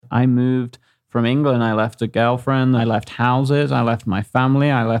I moved from England. I left a girlfriend. I left houses. I left my family.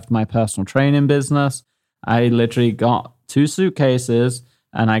 I left my personal training business. I literally got 2 suitcases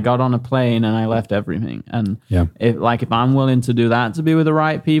and I got on a plane and I left everything. And if I'm willing to do that to be with the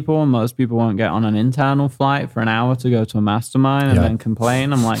right people, and most people won't get on an internal flight for an hour to go to a mastermind and then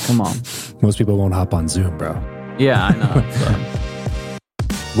complain, I'm like, come on. Most people won't hop on Zoom, bro. Yeah, I know. So.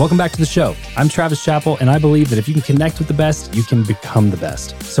 Welcome back to the show. I'm Travis Chappell, and I believe that if you can connect with the best, you can become the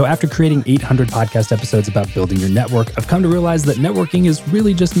best. So after creating 800 podcast episodes about building your network, I've come to realize that networking is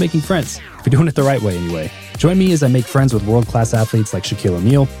really just making friends, if you're doing it the right way anyway. Join me as I make friends with world-class athletes like Shaquille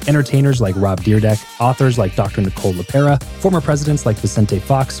O'Neal, entertainers like Rob Dyrdek, authors like Dr. Nicole LePera, former presidents like Vicente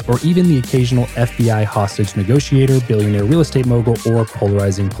Fox, or even the occasional FBI hostage negotiator, billionaire real estate mogul, or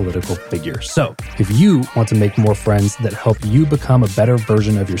polarizing political figure. So, if you want to make more friends that help you become a better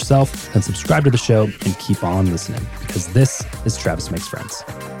version of yourself, then subscribe to the show and keep on listening, because this is Travis Makes Friends.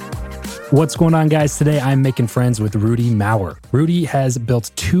 What's going on, guys? Today, I'm making friends with Rudy MAWER. Rudy has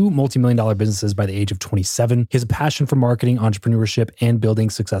built 2 multi-million-dollar businesses by the age of 27. He has a passion for marketing, entrepreneurship, and building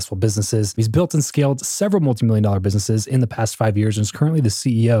successful businesses. He's built and scaled several multi-million-dollar businesses in the past 5 years and is currently the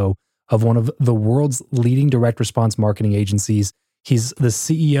CEO of one of the world's leading direct response marketing agencies. He's the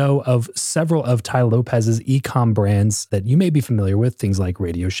CEO of several of Tai Lopez's e-com brands that you may be familiar with, things like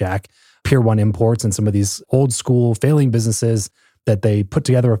Radio Shack, Pier 1 Imports, and some of these old school failing businesses that they put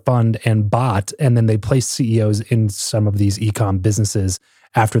together a fund and bought, and then they placed CEOs in some of these e-com businesses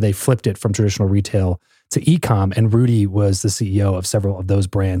after they flipped it from traditional retail to e-com. And Rudy was the CEO of several of those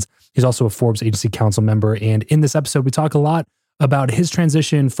brands. He's also a Forbes Agency Council member. And in this episode, we talk a lot about his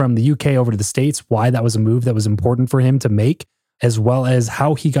transition from the UK over to the States, why that was a move that was important for him to make, as well as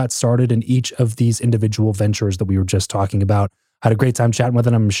how he got started in each of these individual ventures that we were just talking about. I had a great time chatting with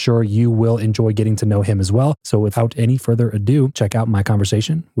him. I'm sure you will enjoy getting to know him as well. So without any further ado, check out my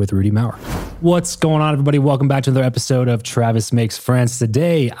conversation with Rudy MAWER. What's going on, everybody? Welcome back to another episode of Travis Makes Friends.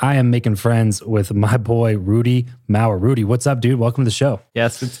 Today, I am making friends with my boy, Rudy MAWER. Rudy, what's up, dude? Welcome to the show. Yeah,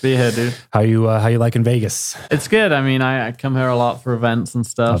 it's good to be here, dude. How you liking Vegas? It's good. I mean, I come here a lot for events and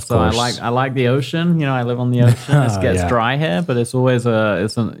stuff. So I like the ocean. You know, I live on the ocean. It gets dry here, but it's always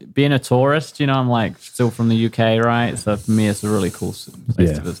being a tourist. You know, I'm like still from the UK, right? So for me, it's a really cool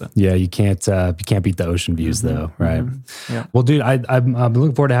place to visit. Yeah, you can't beat the ocean views though, right? Mm-hmm. Yeah. Well, dude, I'm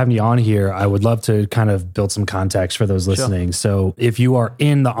looking forward to having you on here. I would love to kind of build some context for those listening. Sure. So if you are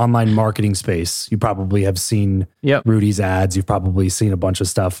in the online marketing space, you probably have seen Rudy's ads. You've probably seen a bunch of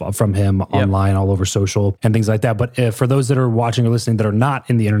stuff from him online, all over social and things like that. But for those that are watching or listening that are not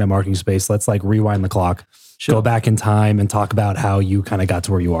in the internet marketing space, let's like rewind the clock. Sure. Go back in time and talk about how you kind of got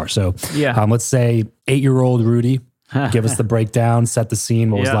to where you are. So let's say 8-year-old Rudy. Give us the breakdown, set the scene.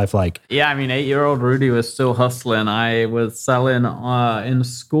 What was life like? Yeah, I mean, 8-year-old Rudy was still hustling. I was selling in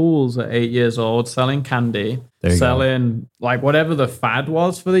schools at 8 years old, selling candy, selling like whatever the fad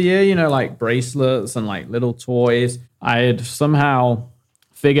was for the year, you know, like bracelets and like little toys. I had somehow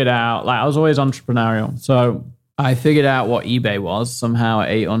figured out, like I was always entrepreneurial. So I figured out what eBay was somehow at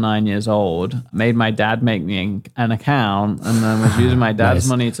 8 or 9 years old, made my dad make me an account, and then was using my dad's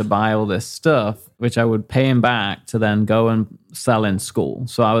money to buy all this stuff, which I would pay him back to then go and sell in school.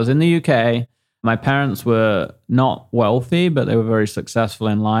 So I was in the UK. My parents were not wealthy, but they were very successful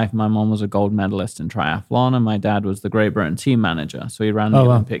in life. My mom was a gold medalist in triathlon, and my dad was the Great Britain team manager. So he ran the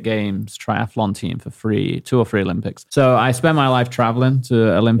Olympic Games triathlon team for 2 or 3 Olympics. So I spent my life traveling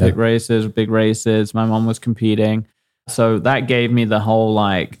to Olympic races, big races. My mom was competing. So that gave me the whole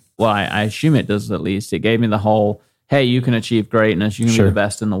I assume it does at least. It gave me the whole, hey, you can achieve greatness. You can be the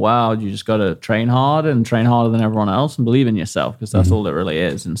best in the world. You just got to train hard and train harder than everyone else and believe in yourself, because that's all it really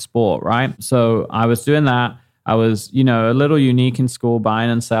is in sport, right? So I was doing that. I was, a little unique in school, buying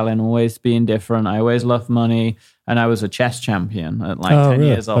and selling, always being different. I always loved money. And I was a chess champion at 10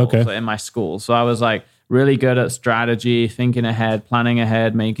 years old in my school. So I was like really good at strategy, thinking ahead, planning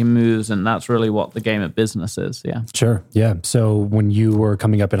ahead, making moves. And that's really what the game of business is. Yeah. Sure. Yeah. So when you were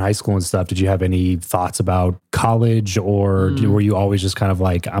coming up in high school and stuff, did you have any thoughts about college, or were you always just kind of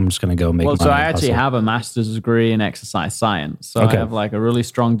like, I'm just going to go make money? So I actually have a master's degree in exercise science. So I have like a really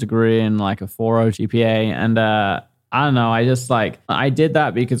strong degree in like a 4.0 GPA. And I don't know. I did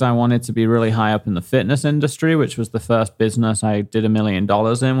that because I wanted to be really high up in the fitness industry, which was the first business I did $1 million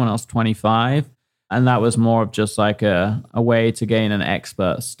in when I was 25. And that was more of just like a way to gain an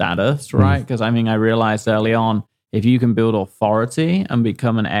expert status, right? Because I realized early on, if you can build authority and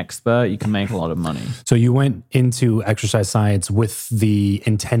become an expert, you can make a lot of money. So you went into exercise science with the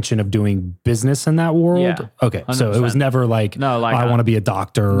intention of doing business in that world? Yeah, okay. 100%. So it was never like, no, like I want to be a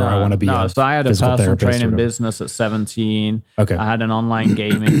doctor or I want to be a So I had a personal training business at 17. Okay. I had an online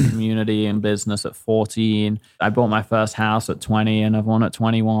gaming community and business at 14. I bought my first house at 20, another one at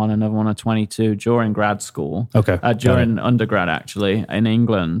 21, another one at 22 during grad school. Okay. During undergrad, actually, in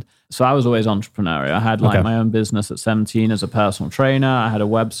England. So I was always entrepreneurial. I had like my own business at 17 as a personal trainer. I had a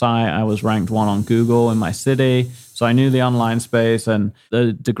website. I was ranked 1 on Google in my city. So I knew the online space. And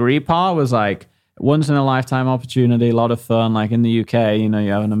the degree part was like once in a lifetime opportunity, a lot of fun. Like in the UK, you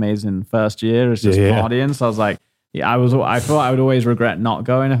have an amazing first year. It's just partying. So I was like, I thought I would always regret not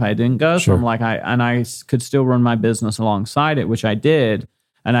going if I didn't go. So I'm like, I could still run my business alongside it, which I did.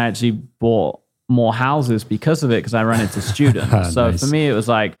 And I actually bought more houses because of it because I ran into students. So for me, it was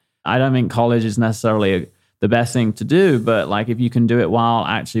like, I don't think college is necessarily the best thing to do, but like if you can do it while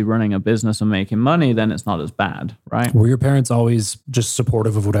actually running a business and making money, then it's not as bad, right? Were your parents always just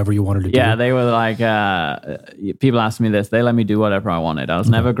supportive of whatever you wanted to do? Yeah, they were like, people ask me this, they let me do whatever I wanted. I was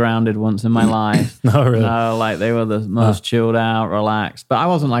never grounded once in my life. No, really? No, like they were the most chilled out, relaxed, but I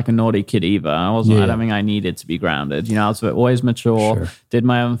wasn't like a naughty kid either. I don't think I needed to be grounded. I was always mature, did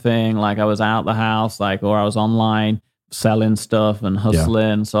my own thing. Like I was out the house, like, or I was online selling stuff and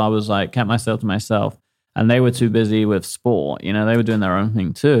hustling. Yeah. So I was like, kept myself to myself. And they were too busy with sport. They were doing their own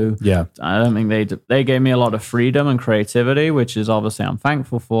thing too. Yeah. I don't think they gave me a lot of freedom and creativity, which is obviously I'm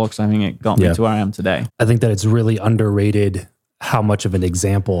thankful for because I think it got me to where I am today. I think that it's really underrated how much of an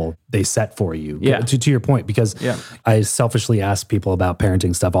example they set for you. Yeah. To your point, because I selfishly ask people about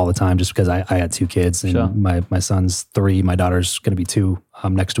parenting stuff all the time just because I had 2 kids and my son's 3, my daughter's going to be 2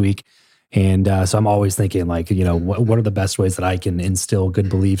 next week. And so I'm always thinking like, what are the best ways that I can instill good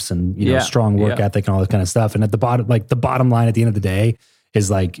beliefs and, strong work ethic and all that kind of stuff. And at the bottom line at the end of the day is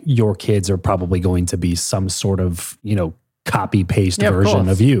like your kids are probably going to be some sort of, copy paste version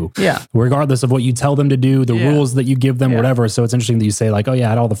of you. Yeah. Regardless of what you tell them to do, the rules that you give them, whatever. So it's interesting that you say like, oh yeah, I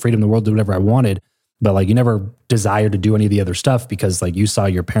had all the freedom in the world to do whatever I wanted. But like you never desired to do any of the other stuff because like you saw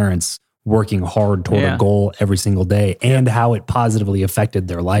your parents working hard toward a goal every single day and how it positively affected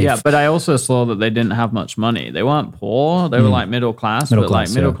their life. Yeah, but I also saw that they didn't have much money. They weren't poor. They were like middle class, middle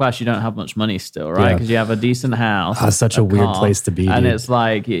class, you don't have much money still, right? Because you have a decent house. That's such a weird place to be. And it's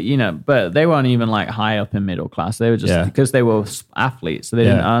like, but they weren't even like high up in middle class. They were just, because they were athletes, so they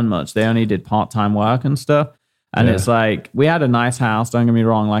didn't earn much. They only did part-time work and stuff. And it's like, we had a nice house, don't get me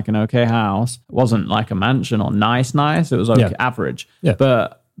wrong, like an okay house. It wasn't like a mansion or nice. It was okay, average. Yeah.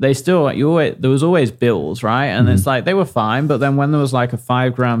 But they still, there was always bills, right? And it's like, they were fine. But then when there was like a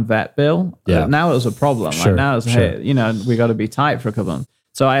 $5,000 vet bill, now it was a problem. Like now it's, hey, we got to be tight for a couple of them.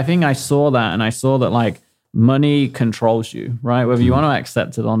 So I think I saw that, and I saw that like money controls you, right? Whether you want to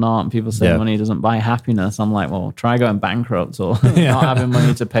accept it or not. And people say money doesn't buy happiness. I'm like, well, try going bankrupt or not having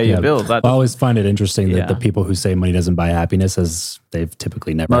money to pay your bills. I always find it interesting that the people who say money doesn't buy happiness, as they've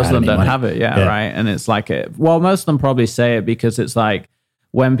typically never most had of them any don't money. have it, right? And it's like, most of them probably say it because it's like,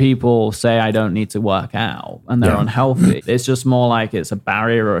 when people say I don't need to work out and they're unhealthy, it's just more like it's a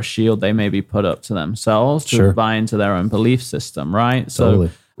barrier or a shield they maybe put up to themselves to buy into their own belief system, right? So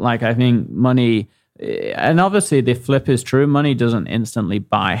like I think money, and obviously the flip is true, money doesn't instantly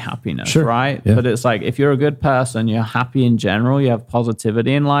buy happiness, right? Yeah. But it's like if you're a good person, you're happy in general, you have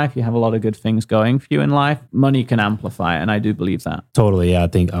positivity in life, you have a lot of good things going for you in life, money can amplify it, and I do believe that. Totally, I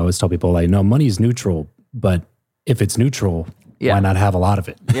think I always tell people like, no, money is neutral, but if it's neutral, why not have a lot of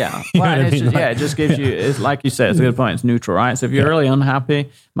it? Yeah. Well, it just gives you, it's like you said, it's a good point. It's neutral, right? So if you're really unhappy,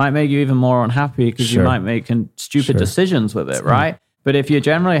 it might make you even more unhappy because you might make stupid decisions with it, right? But if you're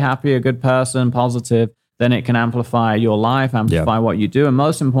generally happy, a good person, positive, then it can amplify your life, amplify what you do. And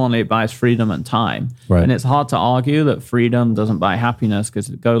most importantly, it buys freedom and time. Right. And it's hard to argue that freedom doesn't buy happiness because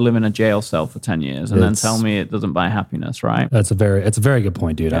go live in a jail cell for 10 years and then tell me it doesn't buy happiness, right? It's a very good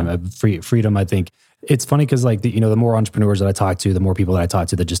point, dude. Yeah. Freedom, I think. It's funny because like the more entrepreneurs that I talk to, the more people that I talk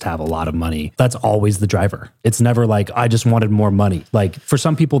to that just have a lot of money, that's always the driver. It's never like, I just wanted more money. Like for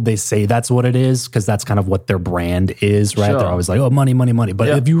some people, they say that's what it is because that's kind of what their brand is, right? Sure. They're always like, oh, money, money, money. But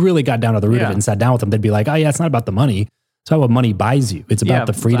if you really got down to the root of it and sat down with them, they'd be like, oh yeah, it's not about the money. It's not what money buys you. It's about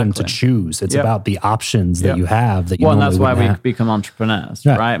the freedom to choose. It's about the options that you have that you and that's why we become entrepreneurs,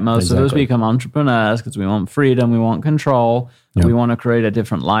 right? Most of us become entrepreneurs because we want freedom, we want control, and we want to create a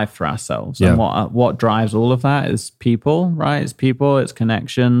different life for ourselves. And what drives all of that is people, right? It's people, it's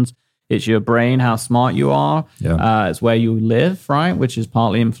connections, It's your brain, how smart you are. Yeah. It's where you live, right? Which is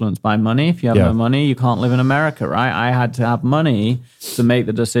partly influenced by money. If you have no money, you can't live in America, right? I had to have money to make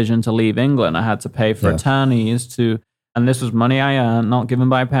the decision to leave England. I had to pay for attorneys and this was money I earned, not given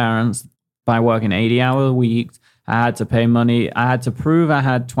by parents, by working 80-hour weeks. I had to pay money. I had to prove I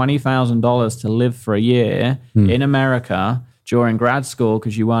had $20,000 to live for a year in America during grad school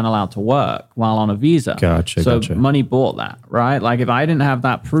because you weren't allowed to work while on a visa. Gotcha. Money bought that, right? Like if I didn't have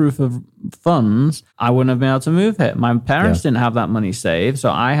that proof of funds, I wouldn't have been able to move here. My parents didn't have that money saved,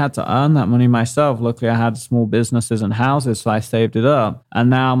 so I had to earn that money myself. Luckily, I had small businesses and houses, so I saved it up. And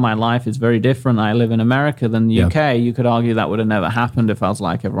now my life is very different. I live in America than the UK. You could argue that would have never happened if I was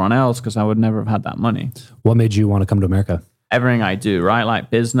like everyone else because I would never have had that money. What made you want to come to America? Everything I do, right? Like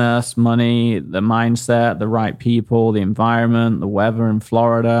business, money, the mindset, the right people, the environment, the weather in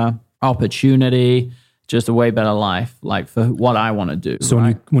Florida, opportunity, just a way better life, like for what I want to do. So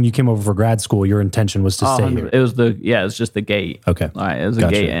when you came over for grad school, your intention was to stay here? It was just the gate. Okay. Right, it was a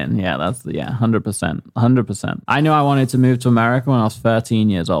gate in. Yeah, 100%. I knew I wanted to move to America when I was 13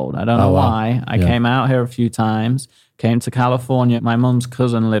 years old. I don't know why. I came out here a few times, came to California. My mom's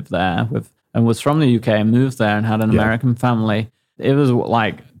cousin lived there and was from the UK and moved there and had an American family. It was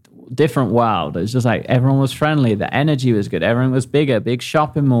like different world. It's just like everyone was friendly. The energy was good. Everyone was bigger, big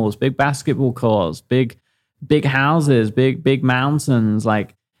shopping malls, big basketball courts, big houses, big mountains.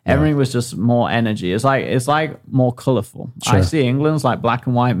 Like everything was just more energy. It's like more colorful. Sure. I see England's like black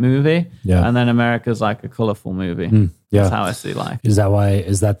and white movie and then America's like a colorful movie. That's how I see life. Is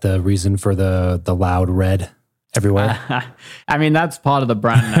that the reason for the loud red everywhere? I mean, that's part of the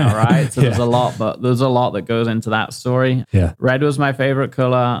brand now, right? So there's a lot that goes into that story. Yeah. Red was my favorite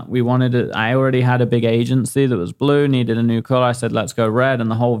color. I already had a big agency that was blue, needed a new color. I said, let's go red. And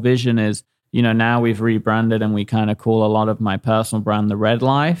the whole vision is, now we've rebranded and we kind of call a lot of my personal brand the Red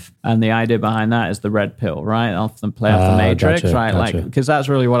Life. And the idea behind that is the red pill, right? Often play off the Matrix, right? Like, because that's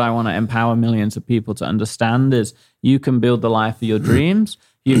really what I want to empower millions of people to understand is you can build the life of your dreams.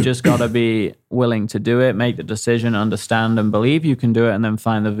 You've just got to be willing to do it, make the decision, understand and believe you can do it, and then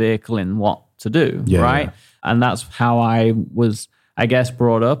find the vehicle in what to do, right? Yeah. And that's how I was, I guess,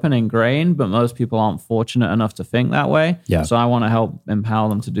 brought up and ingrained, but most people aren't fortunate enough to think that way. Yeah. So I want to help empower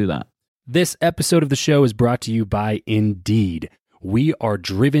them to do that. This episode of the show is brought to you by Indeed. We are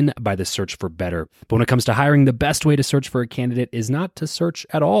driven by the search for better. But when it comes to hiring, the best way to search for a candidate is not to search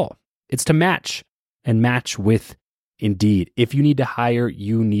at all. It's to match and match with Indeed. If you need to hire,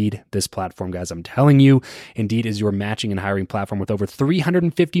 you need this platform, guys. I'm telling you, Indeed is your matching and hiring platform with over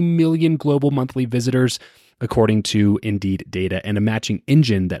 350 million global monthly visitors, according to Indeed data, and a matching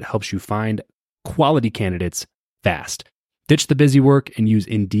engine that helps you find quality candidates fast. Ditch the busy work and use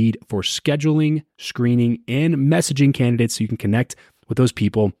Indeed for scheduling, screening, and messaging candidates so you can connect with those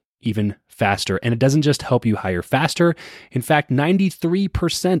people even faster. And it doesn't just help you hire faster. In fact,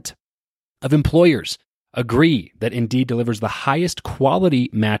 93% of employers agree that Indeed delivers the highest quality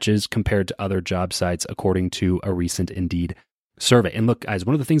matches compared to other job sites, according to a recent Indeed survey. And look, guys,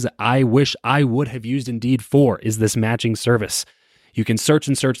 one of the things that I wish I would have used Indeed for is this matching service. You can search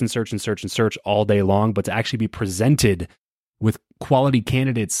and search and search and search and search all day long, but to actually be presented with quality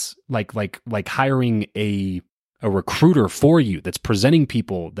candidates, like hiring a recruiter for you that's presenting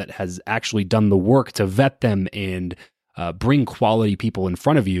people that has actually done the work to vet them and bring quality people in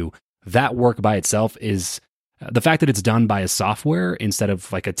front of you. That work by itself is the fact that it's done by a software instead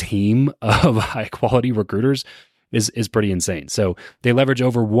of like a team of high quality recruiters is pretty insane. So they leverage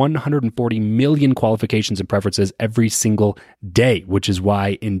over 140 million qualifications and preferences every single day, which is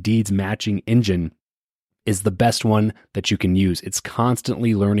why Indeed's matching engine is the best one that you can use. It's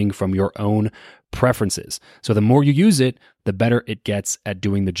constantly learning from your own preferences. So the more you use it, the better it gets at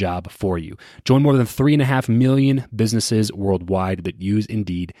doing the job for you. Join more than 3.5 million businesses worldwide that use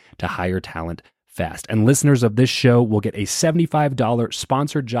Indeed to hire talent fast. And listeners of this show will get a $75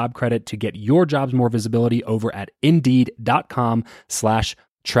 sponsored job credit to get your jobs more visibility over at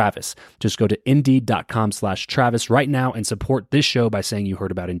Indeed.com/Travis. Just go to Indeed.com/Travis right now and support this show by saying you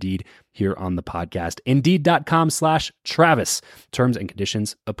heard about Indeed here on the podcast. Indeed.com/Travis. Terms and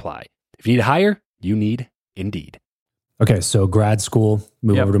conditions apply. If you need to hire, you need Indeed. Okay, so grad school,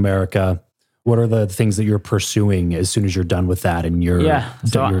 move over to America. What are the things that you're pursuing as soon as you're done with that and you're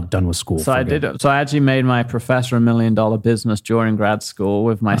done with school? So I actually made my professor $1 million business during grad school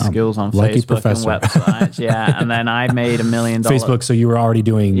with my skills on Facebook and websites. Yeah, and then I made $1 million. Facebook, so you were already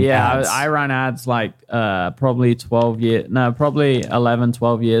doing ads. I ran ads like probably 11,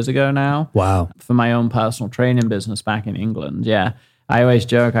 12 years ago now. Wow. For my own personal training business back in England. Yeah. I always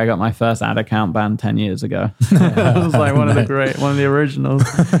joke I got my first ad account banned 10 years ago. It was like one of the originals,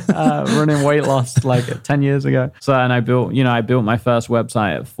 running weight loss like 10 years ago. So, and I built my first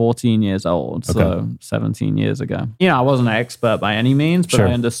website at 14 years old. So 17 years ago. I wasn't an expert by any means, but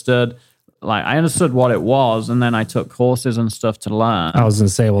I understood what it was, and then I took courses and stuff to learn. I was going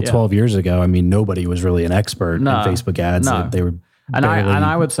to say, 12 years ago, I mean, nobody was really an expert in Facebook ads. They were And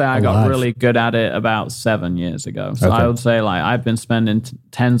I would say I got really good at it about 7 years ago. So I would say like I've been spending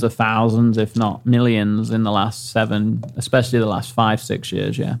tens of thousands, if not millions, in the last 7, especially the last 5-6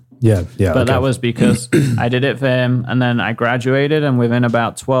 years. Yeah. But that was because I did it for him, and then I graduated, and within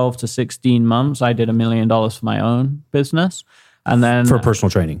about 12 to 16 months, I did $1 million for my own business. And then for personal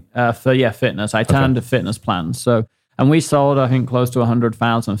training, fitness. I turned to fitness plans. So, and we sold, I think, close to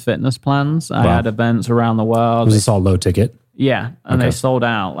 100,000 fitness plans. I had events around the world. Was this all low ticket? Yeah, and they sold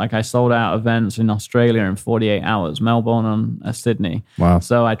out. Like I sold out events in Australia in 48 hours, Melbourne and Sydney. Wow.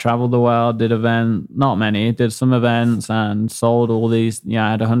 So I traveled the world, did some events and sold all these.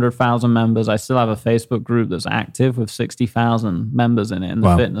 I had 100,000 members. I still have a Facebook group that's active with 60,000 members in it, in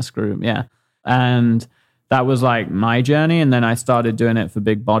the fitness group. Yeah. And that was like my journey. And then I started doing it for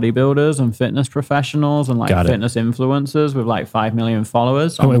big bodybuilders and fitness professionals and fitness influencers with like 5 million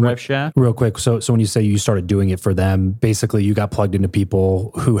followers on RevShare. Real quick. So when you say you started doing it for them, basically you got plugged into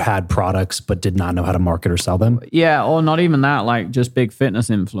people who had products but did not know how to market or sell them? Yeah. Or not even that, like just big fitness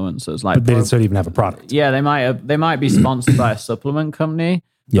influencers. Like but they didn't even have a product. Yeah. They might be sponsored by a supplement company.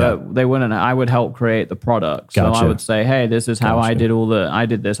 But they wouldn't. I would help create the product. So I would say, hey, this is how I did I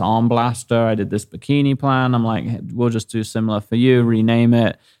did this arm blaster. I did this bikini plan. I'm like, hey, we'll just do similar for you. Rename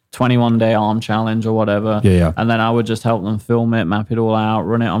it 21-day arm challenge or whatever. Yeah. And then I would just help them film it, map it all out,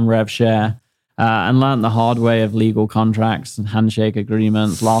 run it on RevShare. And learned the hard way of legal contracts and handshake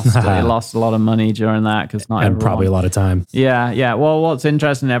agreements. Lost a lot of money during that because probably a lot of time. Yeah. Well, what's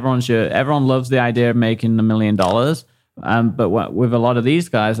interesting, everyone loves the idea of making $1 million. But with a lot of these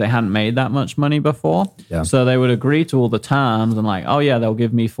guys, they hadn't made that much money before. Yeah. So they would agree to all the terms and like, oh yeah, they'll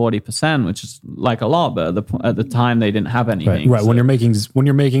give me 40%, which is like a lot. But at the time, they didn't have anything. Right. So when you're making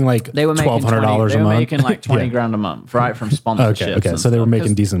like $1,200 a month, they were making like 20 grand a month, right, from sponsorships. Okay. So they were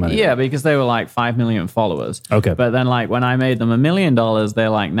making decent money. Yeah, because they were like 5 million followers. Okay. But then like when I made them $1 million, they're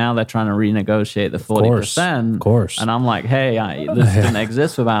like, now they're trying to renegotiate the 40%. Of course. And I'm like, hey, this didn't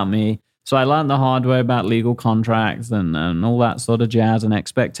exist without me. So I learned the hard way about legal contracts and all that sort of jazz and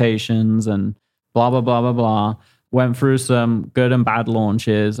expectations and blah, blah, blah, blah, blah. Went through some good and bad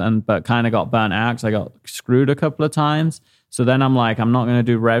launches, but kind of got burnt out because I got screwed a couple of times. So then I'm like, I'm not going to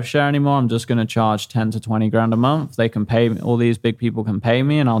do RevShare anymore. I'm just going to charge 10 to 20 grand a month. They can pay me. All these big people can pay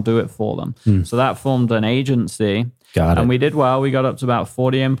me and I'll do it for them. So that formed an agency. Got it. And we did well. We got up to about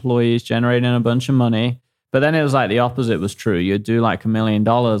 40 employees, generating a bunch of money. But then it was like the opposite was true. You'd do like $1 million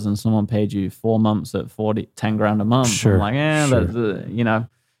and someone paid you 4 months at 10 grand a month. Sure. I'm like,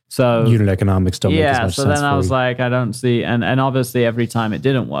 so unit economics don't make as much sense. So then I was like, I don't see, and obviously every time it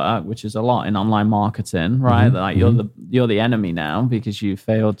didn't work, which is a lot in online marketing, right? Like you're the enemy now because you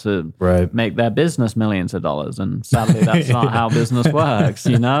failed to make their business millions of dollars. And sadly, that's not how business works,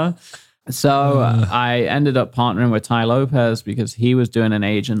 So I ended up partnering with Ty Lopez because he was doing an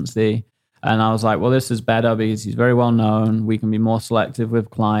agency. And I was like, well, this is better because he's very well known. We can be more selective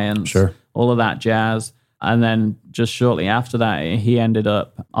with clients, all of that jazz. And then just shortly after that, he ended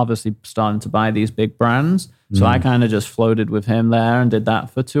up obviously starting to buy these big brands. So I kind of just floated with him there and did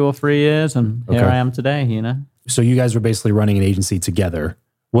that for 2 or 3 years. And here I am today, So you guys were basically running an agency together.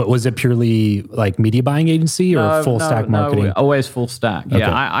 What was it, purely like media buying agency or full stack marketing? No, always full stack. Yeah, okay.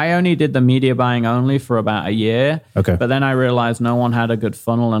 I only did the media buying only for about a year. Okay. But then I realized no one had a good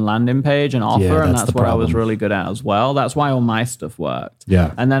funnel and landing page and offer, and that's what I was really good at as well. That's why all my stuff worked.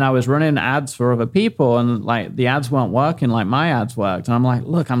 Yeah. And then I was running ads for other people, and like the ads weren't working like my ads worked. And I'm like,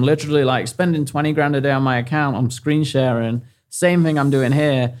 look, I'm literally like spending 20 grand a day on my account. I'm screen sharing. Same thing I'm doing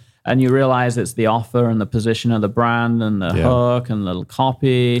here. And you realize it's the offer and the position of the brand and the hook and the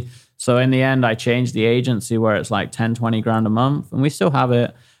copy. So in the end, I changed the agency where it's like 10, 20 grand a month. And we still have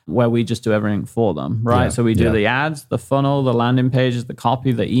it where we just do everything for them, right? So we do the ads, the funnel, the landing pages, the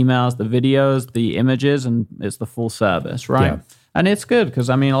copy, the emails, the videos, the images, and it's the full service, right? Yeah. And it's good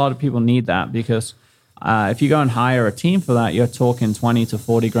because, I mean, a lot of people need that because if you go and hire a team for that, you're talking 20 to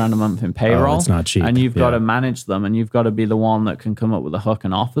 40 grand a month in payroll. It's not cheap. And you've got to manage them and you've got to be the one that can come up with a hook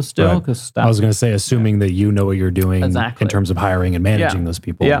and offer still. Because I was going to say, assuming that you know what you're doing in terms of hiring and managing those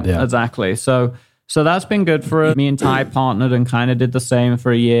people. Yeah, exactly. So that's been good for us. Me and Ty partnered and kind of did the same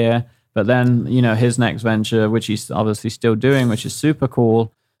for a year. But then, his next venture, which he's obviously still doing, which is super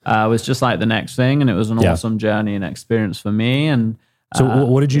cool, was just like the next thing. And it was an awesome journey and experience for me. And So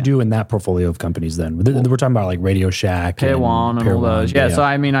what did you do in that portfolio of companies then? We're talking about like Radio Shack, Pier One and all those. Yeah. So,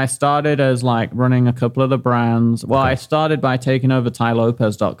 I mean, I started as like running a couple of the brands. Well, I started by taking over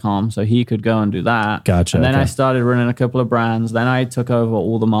TyLopez.com so he could go and do that. Gotcha. And then I started running a couple of brands. Then I took over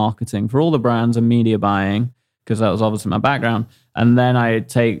all the marketing for all the brands and media buying because that was obviously my background. And then I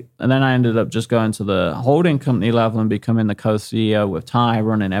ended up just going to the holding company level and becoming the co-CEO with Ty,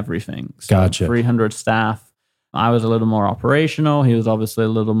 running everything. So Gotcha. 300 staff. I was a little more operational. He was obviously a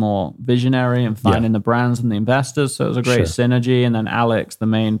little more visionary and finding the brands and the investors. So it was a great synergy. And then Alex, the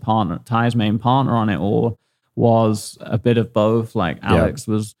main partner, Ty's main partner on it all, was a bit of both. Like Alex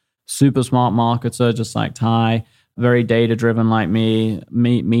was super smart marketer, just like Ty, very data driven like me,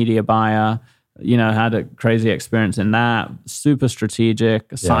 media buyer, had a crazy experience in that, super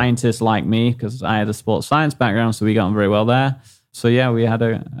strategic, a scientist like me, because I had a sports science background. So we got on very well there. So we had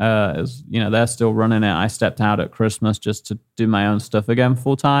they're still running it. I stepped out at Christmas just to do my own stuff again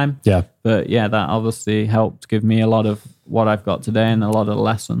full time. Yeah. But that obviously helped give me a lot of what I've got today and a lot of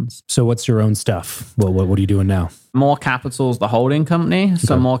lessons. So what's your own stuff? What are you doing now? More Capital is the holding company.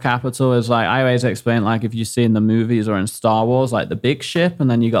 So More Capital is like, I always explain, like if you see in the movies or in Star Wars, like the big ship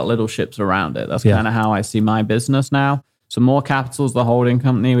and then you got little ships around it. That's kind of how I see my business now. So More Capital is the holding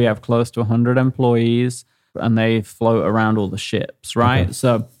company. We have close to 100 employees. And they float around all the ships, right? Okay.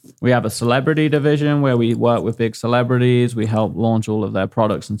 So we have a celebrity division where we work with big celebrities. We help launch all of their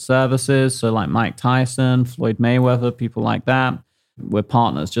products and services. So like Mike Tyson, Floyd Mayweather, people like that. We're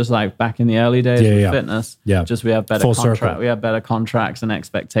partners, just like back in the early days with fitness. Yeah. Just we have better contracts. We have better contracts and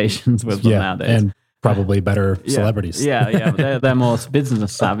expectations with them nowadays. And probably better celebrities. They're more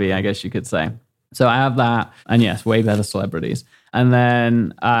business savvy, I guess you could say. So I have that, and yes, way better celebrities. And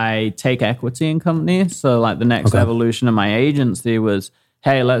then I take equity in companies. So like the next evolution of my agency was,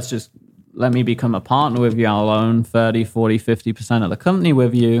 hey, let me become a partner with you. I'll own 30, 40, 50% of the company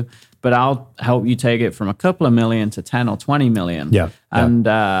with you, but I'll help you take it from a couple of million to 10 or 20 million. And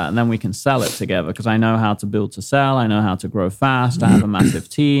then we can sell it together because I know how to build to sell. I know how to grow fast. I have a massive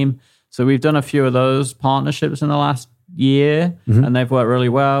team. So we've done a few of those partnerships in the last year and they've worked really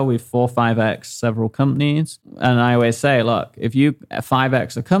well. We've 4-5x several companies. And I always say, look, if you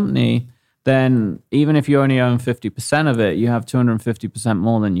 5x a company, then even if you only own 50% of it, you have 250%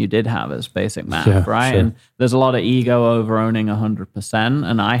 more than you did have as basic math, right? Sure. And there's a lot of ego over owning 100%.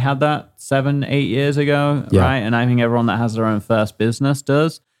 And I had that 7-8 years ago, right? And I think everyone that has their own first business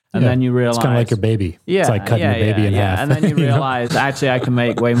does. And then you realize... It's kind of like your baby. It's like cutting your baby in half. And then you realize, actually, I can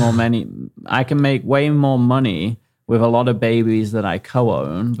make way more money with a lot of babies that I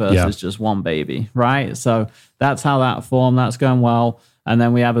co-own versus just one baby, right? So that's how that formed. That's going well. And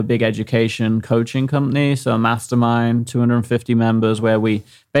then we have a big education coaching company, so a mastermind, 250 members, where we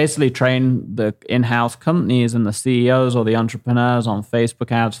basically train the in-house companies and the CEOs or the entrepreneurs on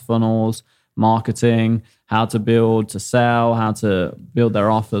Facebook ads, funnels, marketing, how to build to sell, how to build their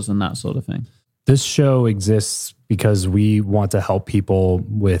offers and that sort of thing. This show exists because we want to help people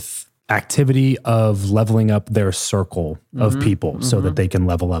with activity of leveling up their circle of people so that they can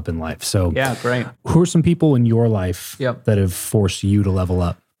level up in life. So great. Who are some people in your life that have forced you to level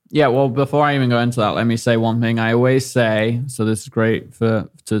up? Yeah, well, before I even go into that, let me say one thing. I always say, so this is great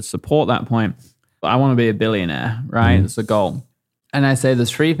to support that point, I want to be a billionaire, right? It's a goal. And I say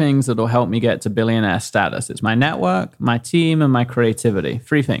there's 3 things that will help me get to billionaire status. It's my network, my team, and my creativity.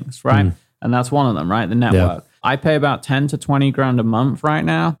 3 things, right? And that's one of them, right? The network. I pay about 10 to 20 grand a month right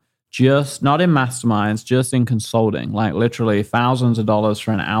now. Just not in masterminds, just in consulting, like literally thousands of dollars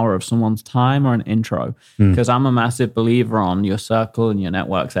for an hour of someone's time or an intro. Because I'm a massive believer on your circle and your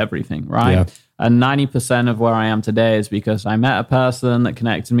network's everything, right? Yeah. And 90% of where I am today is because I met a person that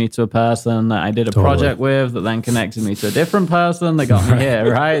connected me to a person that I did a project with that then connected me to a different person that got me here,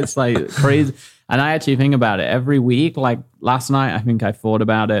 right? It's like crazy. And I actually think about it every week. Like last night, I think I thought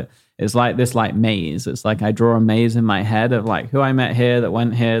about it. It's like this maze. It's like I draw a maze in my head of like who I met here, that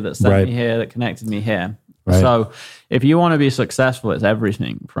went here, that sent me here, that connected me here. Right. So if you want to be successful, it's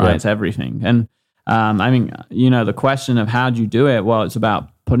everything, right? Yeah. It's everything. And I mean, the question of how do you do it? Well, it's about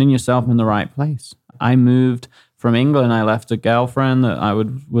putting yourself in the right place. I moved from England. I left a girlfriend that I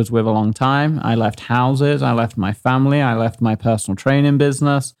was with a long time. I left houses. I left my family. I left my personal training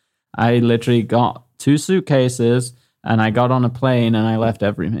business. I literally got 2 suitcases and I got on a plane and I left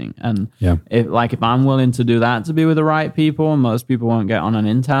everything. And if I'm willing to do that to be with the right people, and most people won't get on an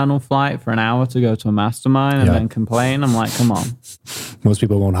internal flight for an hour to go to a mastermind and then complain, I'm like, come on. Most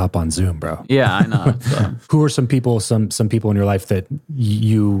people won't hop on Zoom, bro. Yeah, I know. So. Who are some people in your life that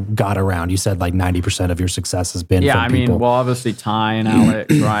you got around? You said like 90% of your success has been from people. Well, obviously Ty and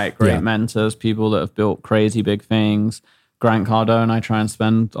Alex, right? Great mentors, people that have built crazy big things. Grant Cardone, I try and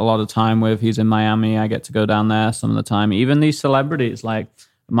spend a lot of time with. He's in Miami. I get to go down there some of the time. Even these celebrities like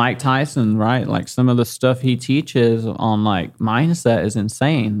Mike Tyson, right? Like some of the stuff he teaches on like mindset is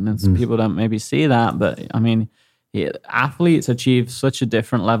insane. And people don't maybe see that. But I mean, athletes achieve such a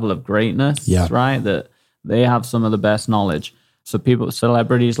different level of greatness, right? That they have some of the best knowledge. So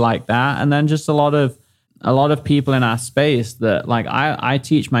celebrities like that. And then just a lot of people in our space that like, I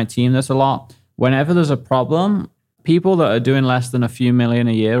teach my team this a lot. Whenever there's a problem, people that are doing less than a few million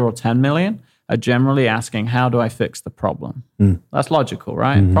a year or 10 million are generally asking, how do I fix the problem? That's logical,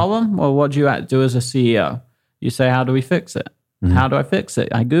 right? Problem? Well, what do you do as a CEO? You say, how do we fix it? How do I fix it?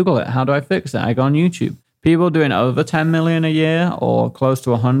 I Google it. How do I fix it? I go on YouTube. People doing over 10 million a year or close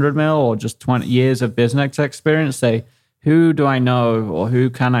to 100 mil or just 20 years of business experience say, who do I know or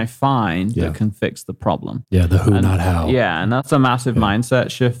who can I find that can fix the problem? Yeah, the who, not how. Yeah, and that's a massive mindset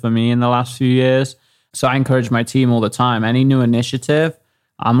shift for me in the last few years. So I encourage my team all the time. Any new initiative,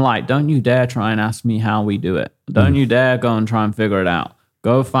 I'm like, don't you dare try and ask me how we do it. Don't you dare go and try and figure it out.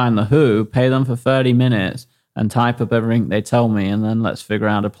 Go find the who, pay them for 30 minutes and type up everything they tell me, and then let's figure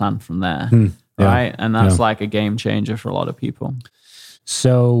out a plan from there. Right? And that's like a game changer for a lot of people.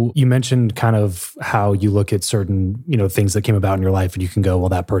 So you mentioned kind of how you look at certain, things that came about in your life and you can go, well,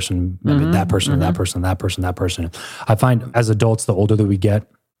 that person, that person, that person, that person, that person. I find as adults, the older that we get,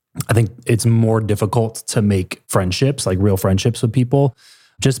 I think it's more difficult to make friendships, like real friendships with people,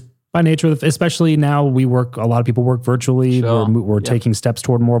 just by nature of, especially now a lot of people work virtually. Sure. We're taking steps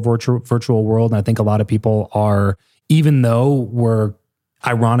toward more virtual world. And I think a lot of people are, even though we're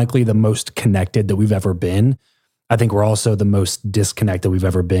ironically the most connected that we've ever been, I think we're also the most disconnected we've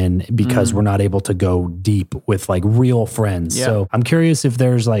ever been because we're not able to go deep with like real friends. Yeah. So I'm curious if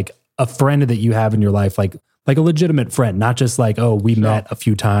there's like a friend that you have in your life, like a legitimate friend, not just like, oh, we met a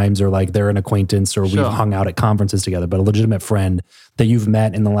few times or like they're an acquaintance or we've hung out at conferences together, but a legitimate friend that you've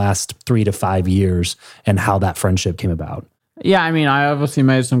met in the last 3 to 5 years and how that friendship came about. Yeah, I mean, I obviously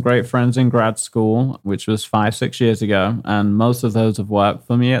made some great friends in grad school, which was 5-6 years ago. And most of those have worked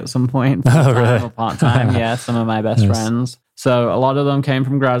for me at some point. Really? Or part-time, yeah, some of my best friends. So a lot of them came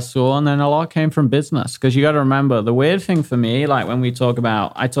from grad school and then a lot came from business. Because you got to remember, the weird thing for me, like when I talk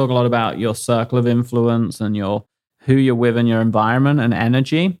a lot about your circle of influence and who you're with in your environment and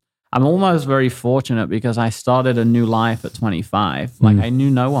energy. I'm almost very fortunate because I started a new life at 25. Like I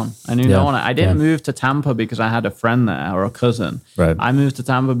knew no one. No one. I didn't move to Tampa because I had a friend there or a cousin. Right. I moved to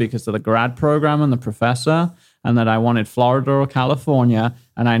Tampa because of the grad program and the professor, and that I wanted Florida or California,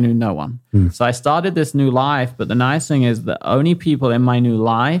 and I knew no one. So I started this new life, but the nice thing is the only people in my new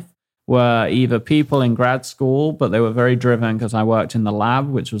life were either people in grad school, but they were very driven because I worked in the lab,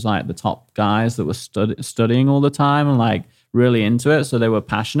 which was like the top guys that were studying all the time and like really into it. So they were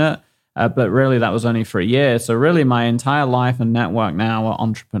passionate, but really that was only for a year. So really my entire life and network now are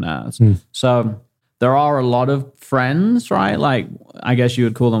entrepreneurs. So there are a lot of friends, right? Like, I guess you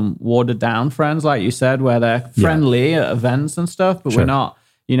would call them watered down friends, like you said, where they're friendly at events and stuff, but we're not,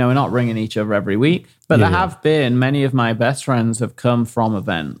 we're not ringing each other every week. But there have been many of my best friends have come from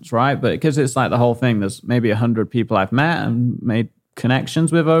events, right? But because it's like the whole thing, there's maybe 100 people I've met and made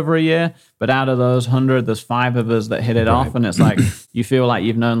connections with over a year, but out of those 100, there's 5 of us that hit it off, and it's like you feel like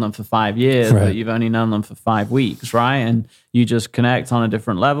you've known them for 5 years, but you've only known them for 5 weeks, right? And you just connect on a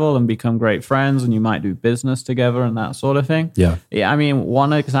different level and become great friends, and you might do business together and that sort of thing. Yeah. I mean,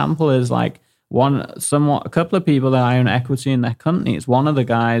 one example is like a couple of people that I own equity in their companies. One of the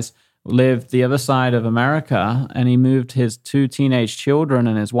guys lived the other side of America, and he moved his 2 teenage children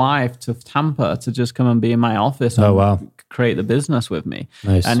and his wife to Tampa to just come and be in my office and create the business with me.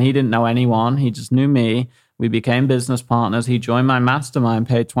 Nice. And he didn't know anyone. He just knew me. We became business partners. He joined my mastermind,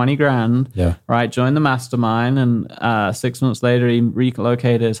 paid 20 grand, right? Joined the mastermind. And 6 months later, he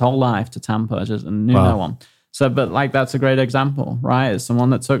relocated his whole life to Tampa, just knew no one. So, but like, that's a great example, right? It's someone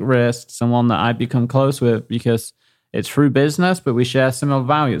that took risks, someone that I've become close with because it's through business, but we share similar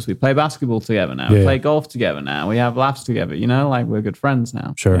values. We play basketball together now. We play golf together now. We have laughs together. Like we're good friends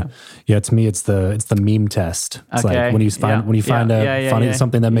now. Sure. Yeah. To me, it's the meme test. It's like when you find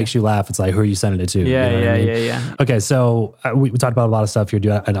something that makes you laugh, it's like, who are you sending it to? Yeah. Okay. So we talked about a lot of stuff here,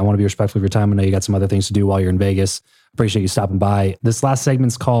 dude. I want to be respectful of your time. I know you got some other things to do while you're in Vegas. Appreciate you stopping by. This last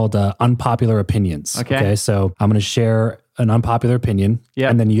segment's called Unpopular Opinions. Okay. So I'm going to share an unpopular opinion.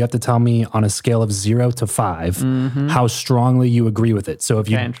 And then you have to tell me on a scale of 0 to 5 how strongly you agree with it. So if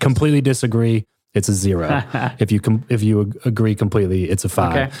you completely disagree, it's a 0. If you agree completely, it's a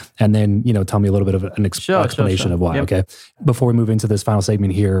 5. Okay. And then, tell me a little bit of an explanation of why. Yep. Okay. Before we move into this final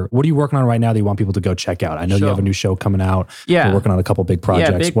segment here, what are you working on right now that you want people to go check out? I know you have a new show coming out. Yeah. You're working on a couple big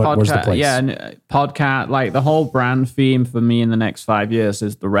projects. Where's the place? Yeah. Podcast, like the whole brand theme for me in the next 5 years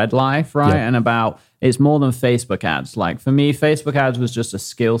is the red life, right? Yep. And it's more than Facebook ads. Like for me, Facebook ads was just a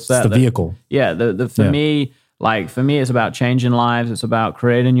skill set. It's the vehicle. Yeah. For me, it's about changing lives. It's about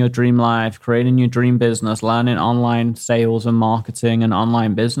creating your dream life, creating your dream business, learning online sales and marketing and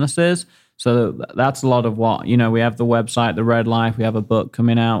online businesses. So that's a lot of what, we have the website, The Red Life. We have a book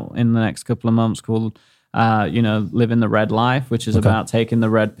coming out in the next couple of months called, Living the Red Life, which is about taking the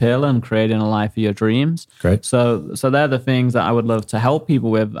red pill and creating a life of your dreams. Great. So they're the things that I would love to help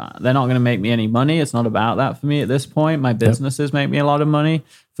people with. They're not going to make me any money. It's not about that for me at this point. My businesses make me a lot of money.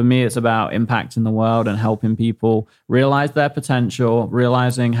 For me, it's about impacting the world and helping people realize their potential,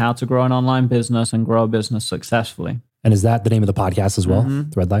 realizing how to grow an online business and grow a business successfully. And is that the name of the podcast as well?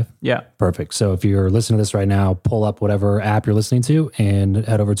 The Red Life? Yeah. Perfect. So if you're listening to this right now, pull up whatever app you're listening to and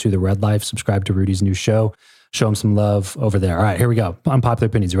head over to The Red Life, subscribe to Rudy's new show, show him some love over there. All right, here we go. Unpopular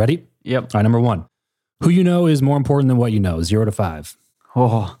opinions. You ready? Yep. All right, number 1. Who you know is more important than what you know, 0 to 5.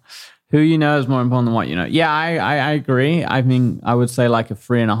 Oh, who you know is more important than what you know. Yeah, I agree. I mean, I would say like a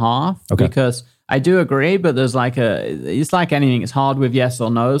 3.5 because I do agree, but there's it's like anything. It's hard with yes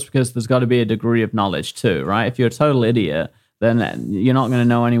or no's because there's got to be a degree of knowledge too, right? If you're a total idiot, then you're not going to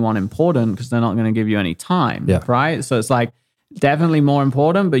know anyone important because they're not going to give you any time, right? So it's like definitely more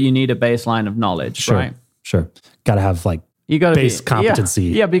important, but you need a baseline of knowledge, right? Sure. Got to have base competency.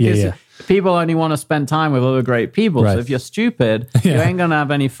 Yeah, because people only want to spend time with other great people. Right. So if you're stupid, you ain't going to have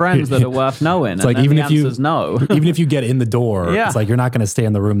any friends that are worth knowing. It's like even if even if you get in the door, it's like you're not going to stay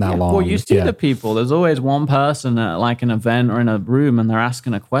in the room that long. Well, you see the people. There's always one person at like an event or in a room and they're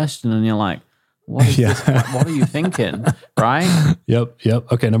asking a question and you're like, what is this? What are you thinking? Right? Yep.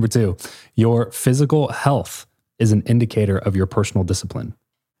 Okay, number 2. Your physical health is an indicator of your personal discipline.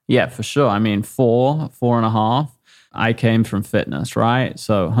 Yeah, for sure. I mean, 4.5. I came from fitness, right?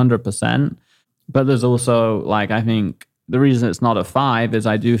 So 100%. But there's also I think the reason it's not a 5 is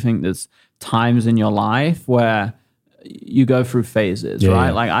I do think there's times in your life where you go through phases, right?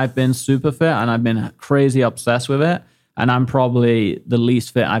 Yeah. Like I've been super fit and I've been crazy obsessed with it. And I'm probably the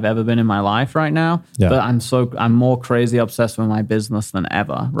least fit I've ever been in my life right now. Yeah. But I'm more crazy obsessed with my business than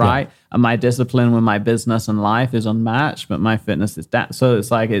ever, right? Yeah. And my discipline with my business and life is unmatched, but my fitness is that. So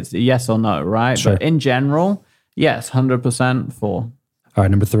it's yes or no, right? Sure. But in general, yes, 100% 4. All right,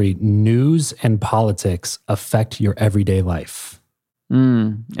 number 3, news and politics affect your everyday life.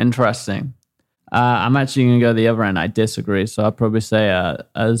 Interesting. I'm actually going to go the other end. I disagree. So I'll probably say a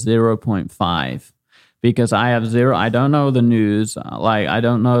 0.5 because I don't know the news. I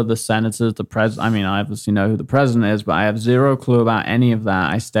don't know the senators, the president. I mean, I obviously know who the president is, but I have 0 clue about any of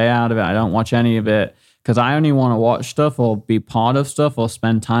that. I stay out of it. I don't watch any of it. Because I only want to watch stuff or be part of stuff or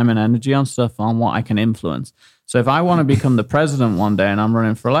spend time and energy on stuff on what I can influence. So if I want to become the president one day and I'm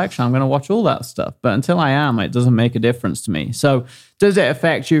running for election, I'm going to watch all that stuff. But until I am, it doesn't make a difference to me. So does it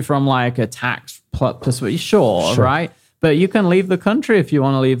affect you from a tax perspective? Sure, right? But you can leave the country if you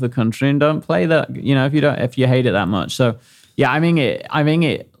want to leave the country and don't play that, if you hate it that much. So yeah, I think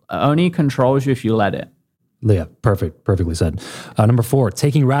it only controls you if you let it. Yeah, perfectly said. Number 4,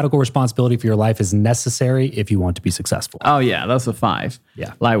 taking radical responsibility for your life is necessary if you want to be successful. Oh yeah, that's a 5.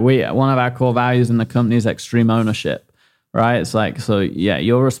 Yeah. One of our core values in the company is extreme ownership, right? It's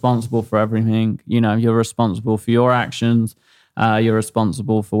you're responsible for everything. You're responsible for your actions. You're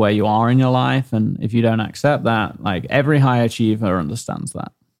responsible for where you are in your life. And if you don't accept that, every high achiever understands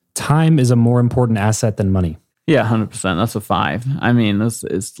that. Time is a more important asset than money. Yeah, 100%. That's a 5. I mean, there's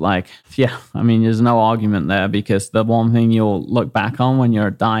no argument there because the one thing you'll look back on when you're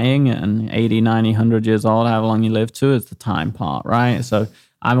dying and 80, 90, 100 years old, however long you live to, is the time part, right? So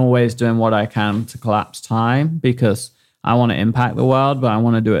I'm always doing what I can to collapse time because I want to impact the world, but I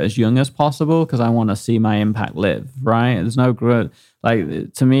want to do it as young as possible because I want to see my impact live, right? There's no good.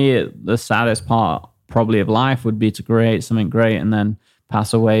 To me, the saddest part probably of life would be to create something great and then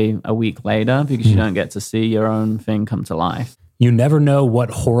pass away a week later because you don't get to see your own thing come to life. You never know what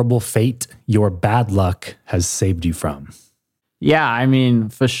horrible fate your bad luck has saved you from. Yeah, I mean,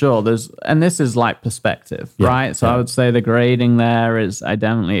 for sure. This is perspective, right? So I would say the grading there is, I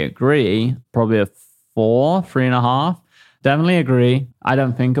definitely agree, probably a 4, 3.5. Definitely agree. I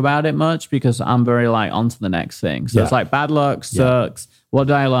don't think about it much because I'm very on to the next thing. So it's bad luck sucks. What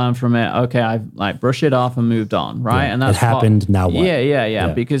did I learn from it? Okay, I've like brushed it off and moved on, right? Yeah, and that's it happened. Now what? Yeah.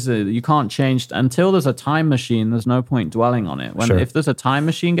 Because you can't change until there's a time machine. There's no point dwelling on it. If there's a time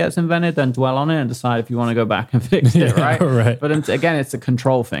machine gets invented, then dwell on it and decide if you want to go back and fix it, right? Right. But again, it's a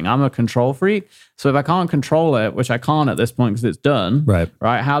control thing. I'm a control freak, so if I can't control it, which I can't at this point because it's done, right?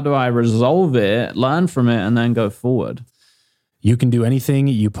 How do I resolve it, learn from it, and then go forward? You can do anything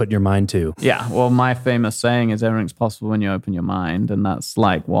you put your mind to. Yeah. Well, my famous saying is everything's possible when you open your mind. And that's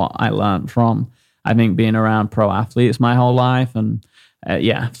like what I learned from, I think, being around pro athletes my whole life. And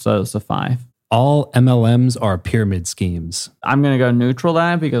so it's a 5. All MLMs are pyramid schemes. I'm going to go neutral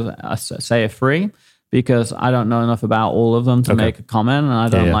there because I say a 3 because I don't know enough about all of them to make a comment. And I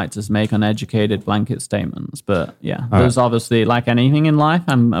don't like to make uneducated blanket statements. But there's obviously, like anything in life,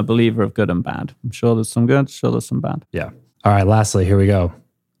 I'm a believer of good and bad. I'm sure there's some good, sure there's some bad. Yeah. All right, lastly, here we go.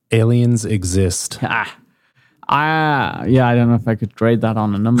 Aliens exist. I don't know if I could grade that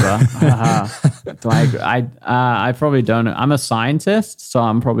on a number. I probably don't. I'm a scientist, so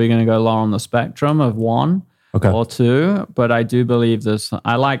I'm probably going to go lower on the spectrum of 1 or 2. But I do believe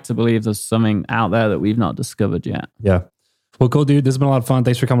I like to believe there's something out there that we've not discovered yet. Yeah. Well, cool, dude. This has been a lot of fun.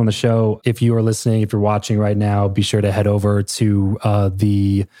 Thanks for coming on the show. If you are listening, if you're watching right now, be sure to head over to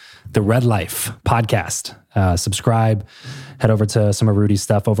the Red Life podcast. Subscribe. Head over to some of Rudy's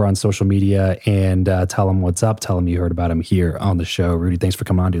stuff over on social media and tell him what's up. Tell him you heard about him here on the show. Rudy, thanks for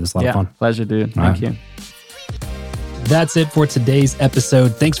coming on, dude. This is a lot of fun. Pleasure, dude. Thank you. That's it for today's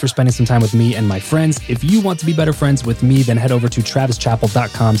episode. Thanks for spending some time with me and my friends. If you want to be better friends with me, then head over to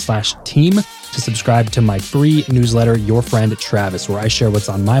travischappell.com/team to subscribe to my free newsletter, Your Friend Travis, where I share what's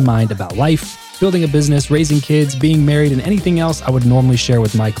on my mind about life, building a business, raising kids, being married, and anything else I would normally share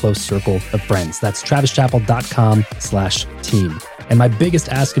with my close circle of friends. That's travischappell.com/team. And my biggest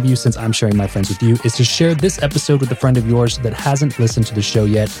ask of you, since I'm sharing my friends with you, is to share this episode with a friend of yours that hasn't listened to the show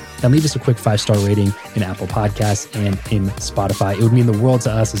yet, and leave us a quick 5-star rating in Apple Podcasts and in Spotify. It would mean the world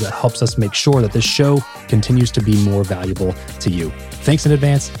to us as it helps us make sure that this show continues to be more valuable to you. Thanks in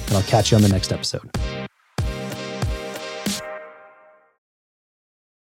advance, and I'll catch you on the next episode.